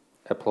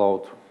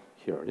 upload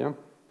here, yeah?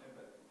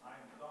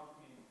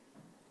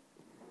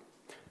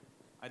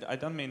 I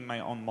don't mean my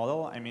own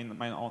model, I mean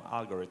my own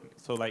algorithm.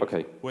 So like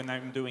when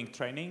I'm doing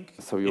training...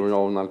 So your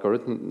own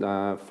algorithm,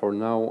 for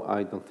now,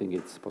 I don't think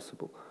it's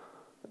possible.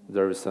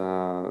 There is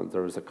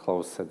a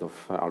closed set of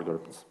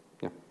algorithms,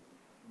 yeah.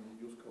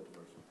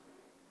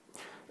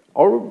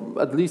 Or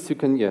at least you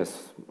can,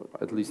 yes,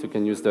 at least you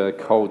can use the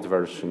code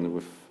version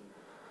with,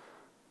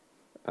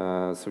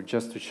 so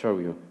just to show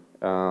you,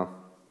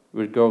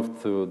 we'll go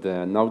through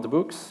the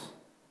notebooks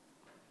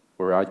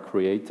where I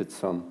created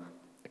some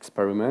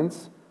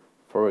experiments.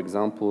 For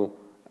example,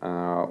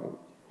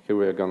 here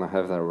we're gonna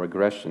have a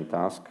regression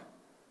task.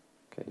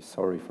 Okay,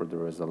 sorry for the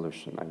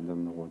resolution, I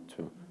don't know what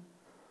to.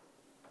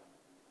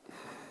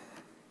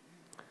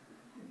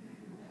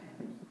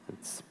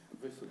 It's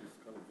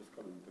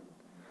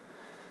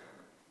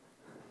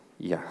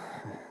yeah,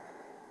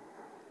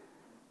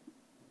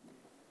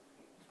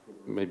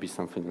 maybe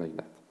something like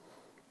that.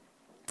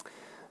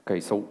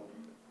 Okay, so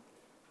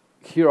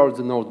here are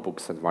the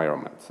notebooks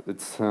environment.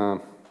 It's a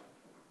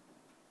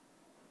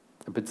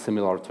bit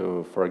similar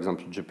to, for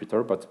example,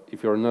 Jupyter, but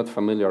if you're not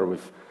familiar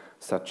with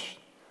such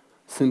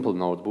simple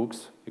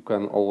notebooks, you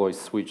can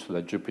always switch to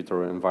the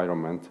Jupyter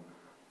environment,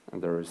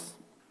 and there is,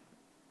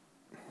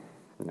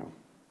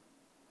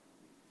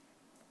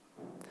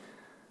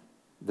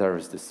 there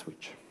is this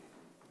switch.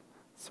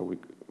 So we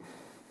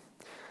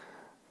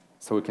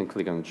can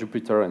click on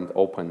Jupyter and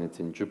open it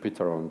in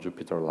Jupyter on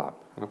Jupyter Lab.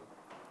 Yeah?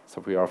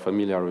 So if we are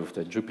familiar with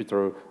the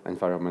Jupyter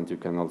environment, you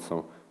can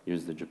also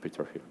use the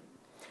Jupyter here.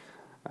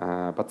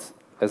 But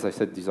as I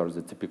said, these are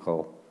the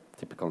typical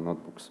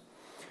notebooks.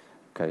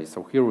 Okay,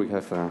 so here we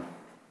have a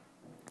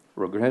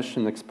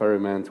regression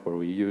experiment where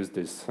we use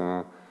this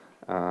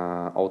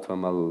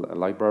AutoML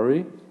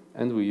library,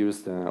 and we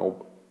use the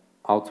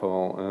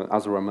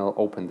AutoML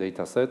open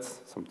data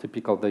sets, some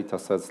typical data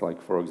sets,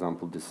 like, for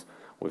example, this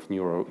with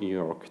New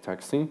York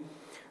taxi.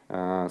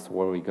 So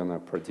where we're going to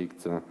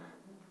predict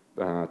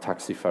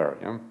taxi fare.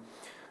 Yeah?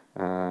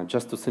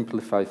 Just to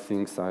simplify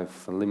things,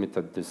 I've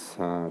limited this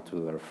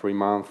to 3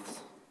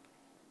 months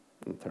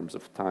in terms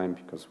of time,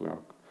 because we are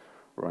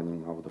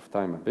running out of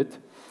time a bit.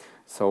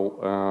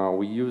 So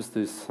we use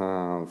this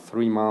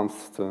 3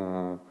 months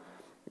to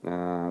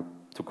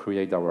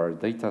create our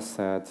data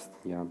set.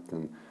 Yeah,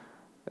 then,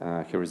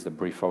 here is the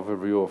brief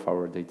overview of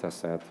our data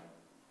set.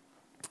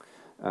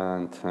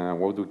 And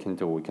what we can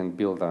do, we can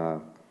build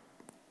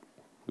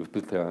we've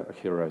built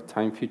here a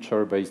time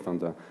feature based on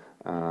the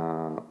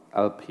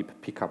LPIP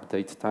pickup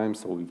date time.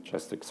 So we've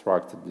just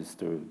extracted this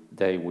to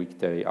day,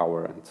 weekday,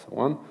 hour, and so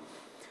on.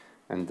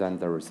 And then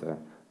there is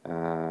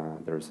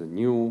a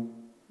new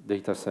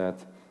data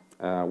set.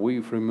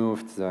 We've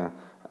removed the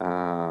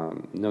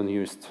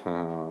non-used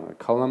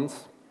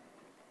columns.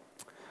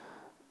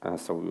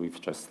 So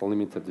we've just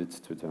limited it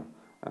to the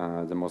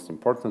most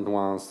important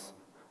ones.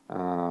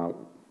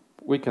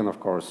 We can, of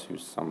course,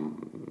 use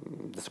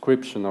some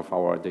description of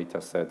our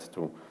data set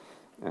to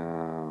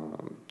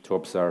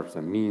observe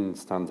the mean,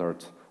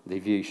 standard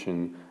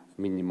deviation,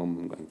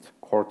 minimum and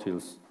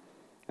quartiles,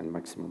 and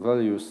maximum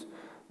values.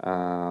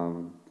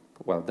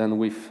 Well, then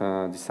we've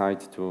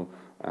decided to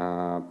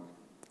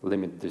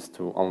limit this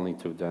to only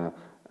to the,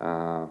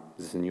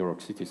 this is in New York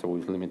City, so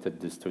we've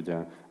limited this to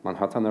the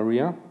Manhattan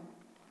area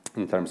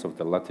in terms of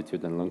the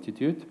latitude and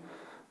longitude.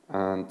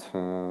 And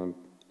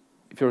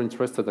if you're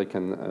interested, I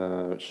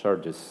can share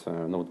these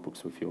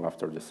notebooks with you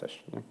after the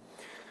session. Yeah?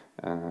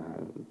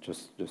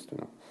 Just to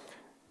know.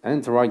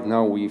 And right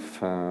now,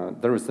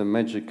 there is a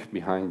magic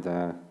behind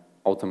the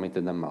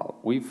automated ML.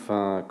 We've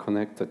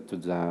connected to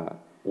the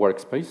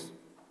workspace.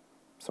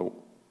 So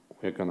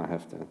we're going to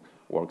have the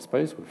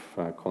workspace. We've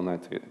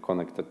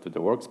connected to the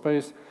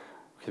workspace.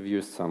 We've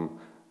used some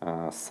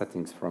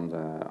settings from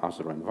the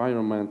Azure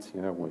environment.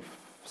 Yeah, we've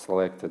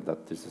selected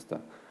that this is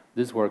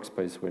this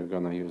workspace we're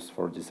going to use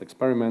for this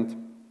experiment.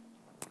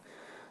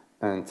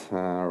 And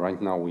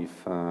right now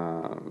we've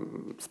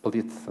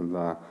split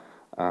the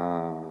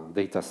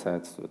data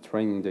sets, the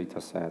training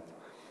data set,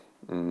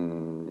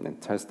 and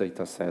test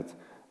data set.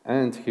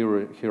 And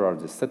here are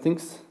the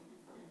settings,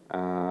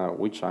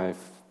 which I've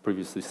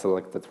previously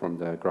selected from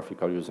the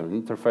graphical user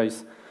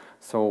interface.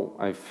 So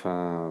I've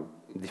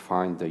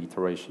defined the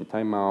iteration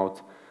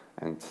timeout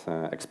and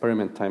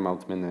experiment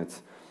timeout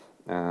minutes.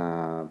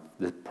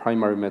 The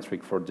primary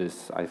metric for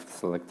this, I've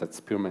selected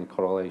Spearman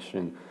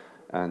correlation,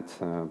 and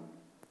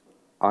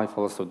I've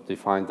also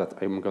defined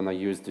that I'm going to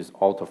use this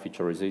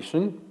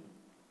auto-featurization.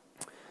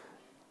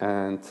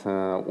 And,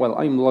 well,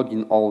 I'm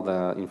logging all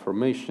the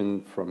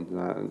information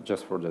from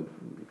just for the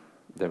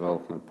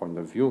development point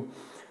of view.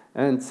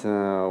 And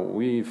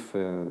we've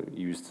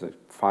used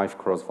 5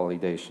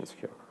 cross-validations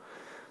here.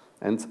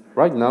 And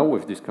right now,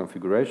 with this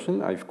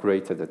configuration, I've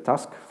created a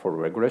task for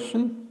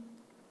regression.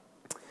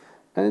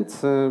 And,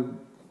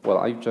 well,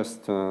 I've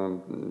just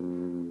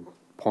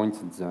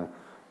pointed the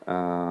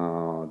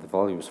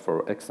values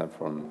for X and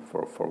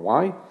for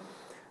Y.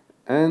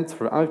 And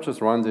I've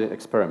just run the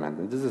experiment.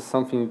 And this is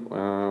something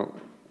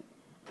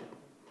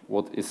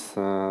what is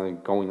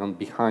going on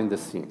behind the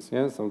scenes.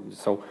 Yeah?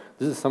 So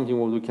this is something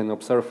what we can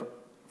observe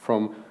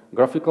from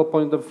graphical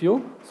point of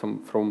view,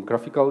 from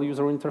graphical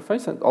user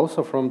interface, and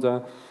also from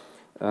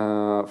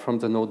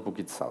the notebook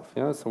itself.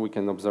 Yeah? So we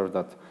can observe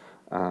that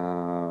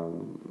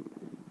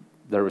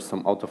there is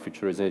some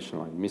auto-featurization,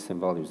 like missing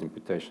values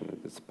imputation,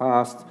 it's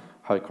passed,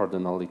 high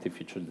cardinality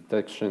feature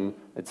detection,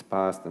 it's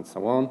passed, and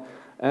so on.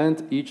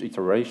 And each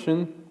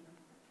iteration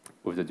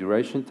with the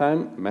duration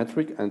time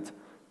metric and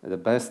the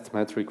best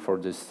metric for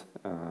this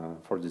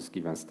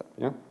given step.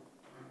 Yeah.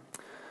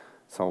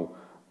 So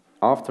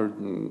after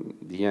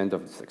the end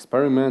of this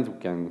experiment, we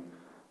can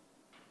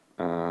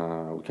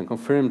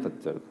confirm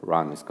that the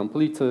run is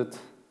completed,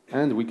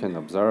 and we can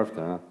observe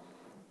the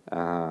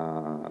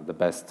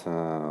best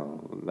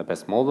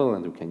model,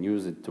 and we can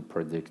use it to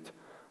predict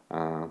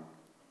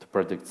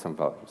some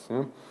values.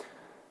 Yeah?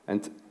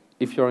 And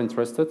if you're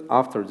interested,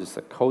 after this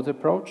code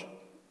approach,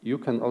 you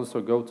can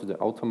also go to the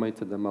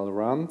automated ML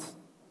runs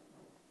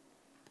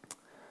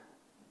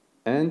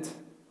and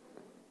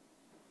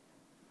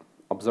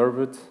observe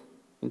it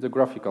in the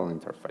graphical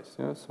interface.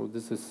 Yeah? So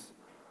this is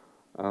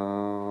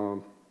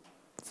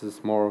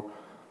more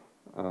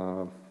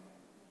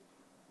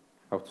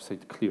how to say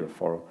it, clear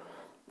for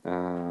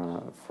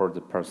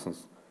the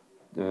persons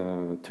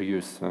to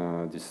use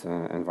this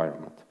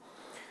environment.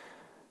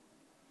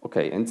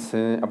 Okay, and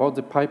about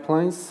the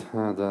pipelines,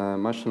 the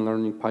machine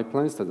learning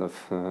pipelines that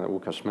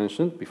Łukasz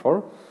mentioned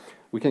before,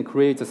 we can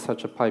create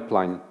such a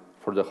pipeline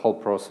for the whole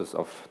process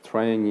of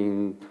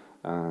training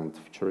and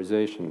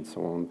featurization and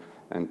so on,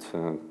 and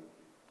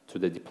to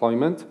the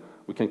deployment.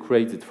 We can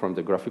create it from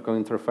the graphical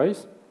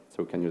interface,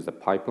 so we can use the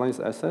pipelines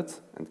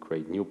assets and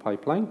create new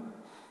pipeline,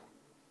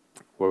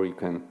 where we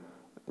can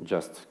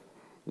just,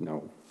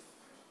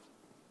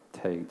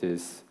 take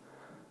this,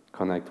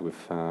 connect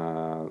with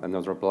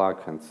another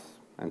block,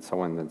 and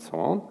so on and so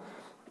on.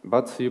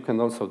 But you can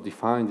also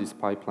define these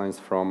pipelines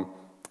from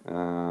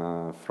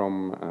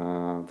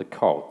the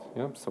code.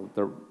 Yeah? So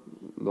the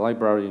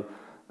library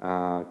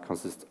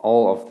consists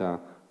all of the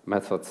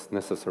methods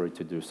necessary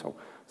to do so.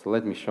 So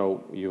let me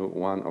show you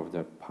one of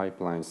the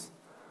pipelines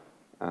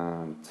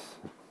and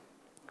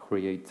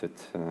created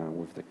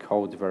with the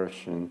code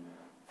version.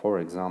 For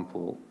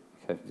example,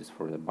 we have this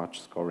for the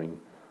batch scoring.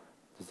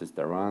 This is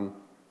the run.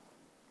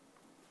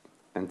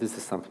 And this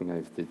is something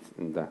I did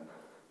in the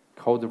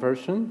code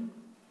version.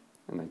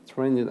 And I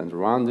trained it and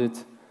ran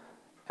it.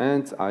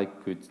 And I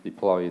could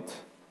deploy it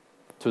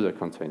to the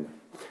container.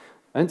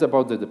 And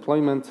about the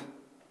deployment,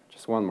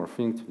 just one more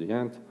thing to the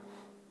end.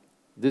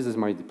 This is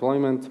my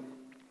deployment.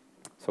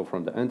 So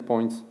from the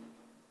endpoints,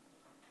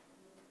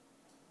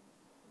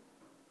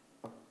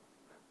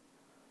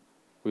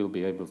 we'll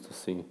be able to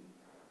see,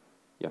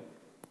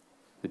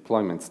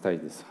 deployment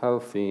state is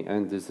healthy,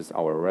 and this is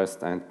our REST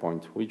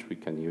endpoint, which we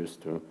can use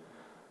to,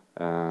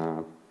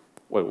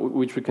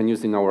 which we can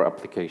use in our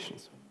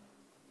applications.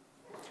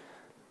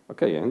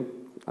 Okay, and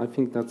I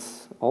think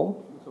that's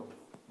all.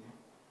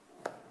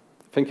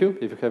 Thank you.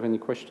 If you have any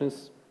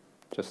questions,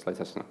 just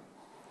let us know.